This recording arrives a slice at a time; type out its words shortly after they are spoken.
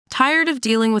Tired of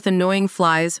dealing with annoying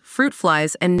flies, fruit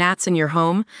flies, and gnats in your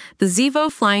home? The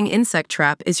Zevo Flying Insect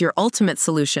Trap is your ultimate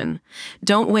solution.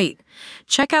 Don't wait.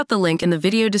 Check out the link in the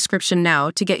video description now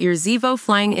to get your Zevo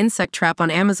Flying Insect Trap on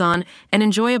Amazon and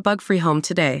enjoy a bug-free home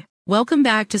today. Welcome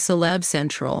back to Celeb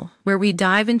Central, where we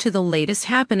dive into the latest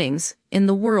happenings in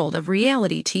the world of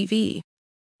reality TV.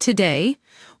 Today,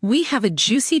 we have a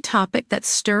juicy topic that's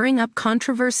stirring up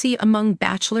controversy among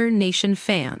Bachelor Nation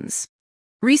fans.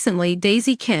 Recently,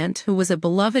 Daisy Kent, who was a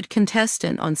beloved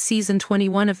contestant on season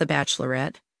 21 of The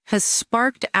Bachelorette, has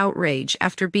sparked outrage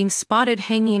after being spotted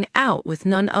hanging out with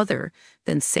none other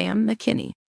than Sam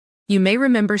McKinney. You may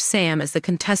remember Sam as the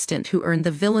contestant who earned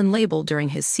the villain label during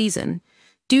his season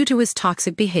due to his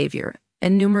toxic behavior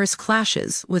and numerous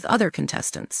clashes with other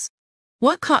contestants.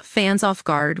 What caught fans off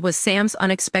guard was Sam's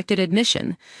unexpected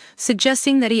admission,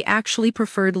 suggesting that he actually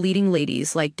preferred leading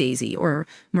ladies like Daisy or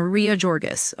Maria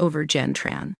Jorgis over Jenn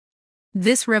Tran.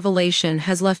 This revelation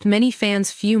has left many fans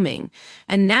fuming,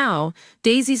 and now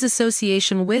Daisy's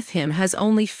association with him has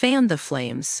only fanned the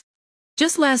flames.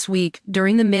 Just last week,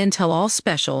 during the Men Tell All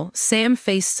special, Sam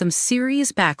faced some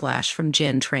serious backlash from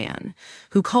Jenn Tran,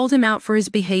 who called him out for his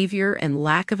behavior and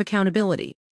lack of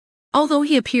accountability. Although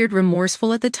he appeared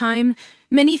remorseful at the time,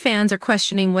 many fans are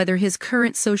questioning whether his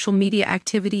current social media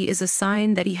activity is a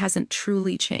sign that he hasn't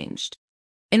truly changed.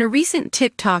 In a recent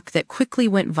TikTok that quickly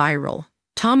went viral,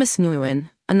 Thomas Nguyen,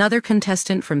 another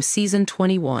contestant from season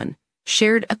 21,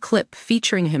 shared a clip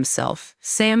featuring himself,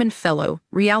 Sam, and fellow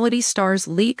reality stars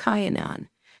Lee Kyanan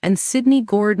and Sydney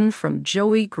Gordon from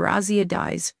Joey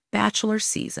Graziadei's Bachelor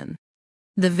season.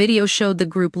 The video showed the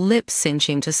group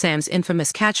lip-synching to Sam's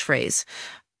infamous catchphrase,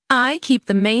 "I keep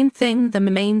the main thing the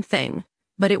main thing,"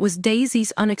 but it was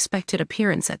Daisy's unexpected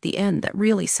appearance at the end that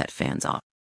really set fans off.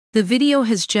 The video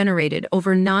has generated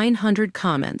over 900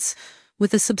 comments,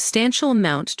 with a substantial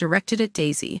amount directed at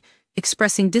Daisy,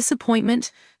 expressing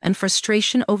disappointment and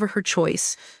frustration over her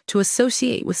choice to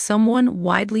associate with someone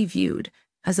widely viewed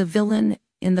as a villain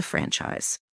in the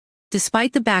franchise.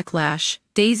 Despite the backlash,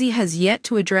 Daisy has yet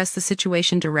to address the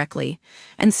situation directly,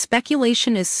 and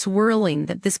speculation is swirling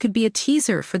that this could be a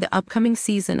teaser for the upcoming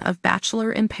season of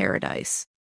Bachelor in Paradise.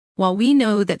 While we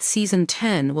know that season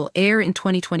 10 will air in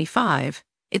 2025,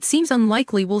 it seems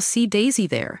unlikely we'll see Daisy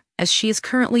there, as she is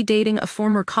currently dating a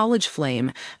former college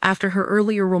flame after her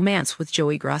earlier romance with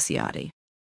Joey Graziadei.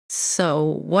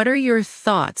 So, what are your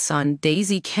thoughts on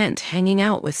Daisy Kent hanging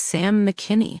out with Sam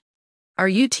McKinney? Are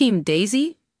you Team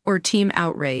Daisy or Team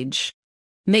Outrage?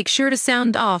 Make sure to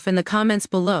sound off in the comments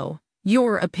below.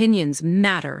 Your opinions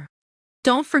matter.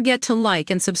 Don't forget to like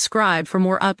and subscribe for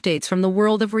more updates from the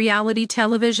world of reality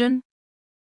television.